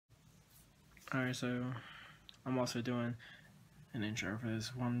Alright, so I'm also doing an intro for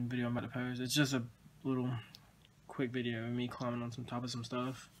this one video I'm about to post. It's just a little quick video of me climbing on top of some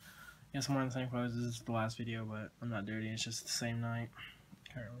stuff. Yes, I'm wearing the same clothes as the last video, but I'm not dirty. It's just the same night.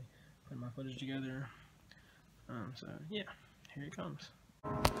 Currently putting my footage together. So yeah, here it comes.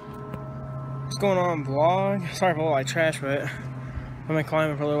 What's going on, vlog? Sorry for all my trash, but I've been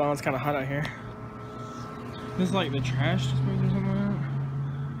climbing for a little while. It's kind of hot out here. This is like the trash disposal or something like that.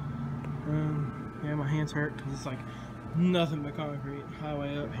 Yeah, my hands hurt because it's like nothing but concrete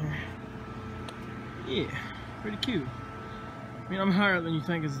highway up here. Yeah, pretty cute. I mean, I'm higher than you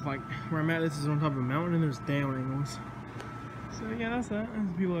think. It's like where I'm at. This is on top of a mountain, and there's down angles. So yeah, that's that. There's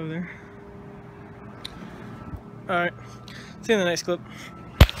the people over there. All right, see you in the next clip.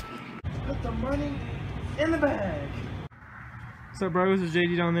 Put the money in the bag. What's up, bro? This is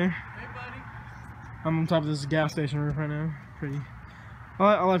JD down there. Hey, buddy. I'm on top of this gas station roof right now. Pretty.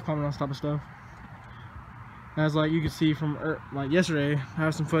 I like climbing on top of stuff. As like you can see from like yesterday, I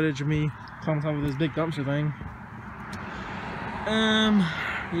have some footage of me climbing on top of this big dumpster thing.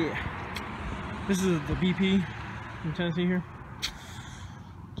 Yeah. This is the BP in Tennessee here.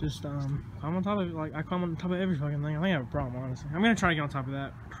 Just climb on top of it. Like I climb on top of every fucking thing. I think I have a problem, honestly. I'm gonna try to get on top of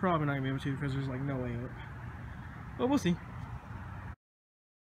that. Probably not gonna be able to because there's like no way up. But we'll see.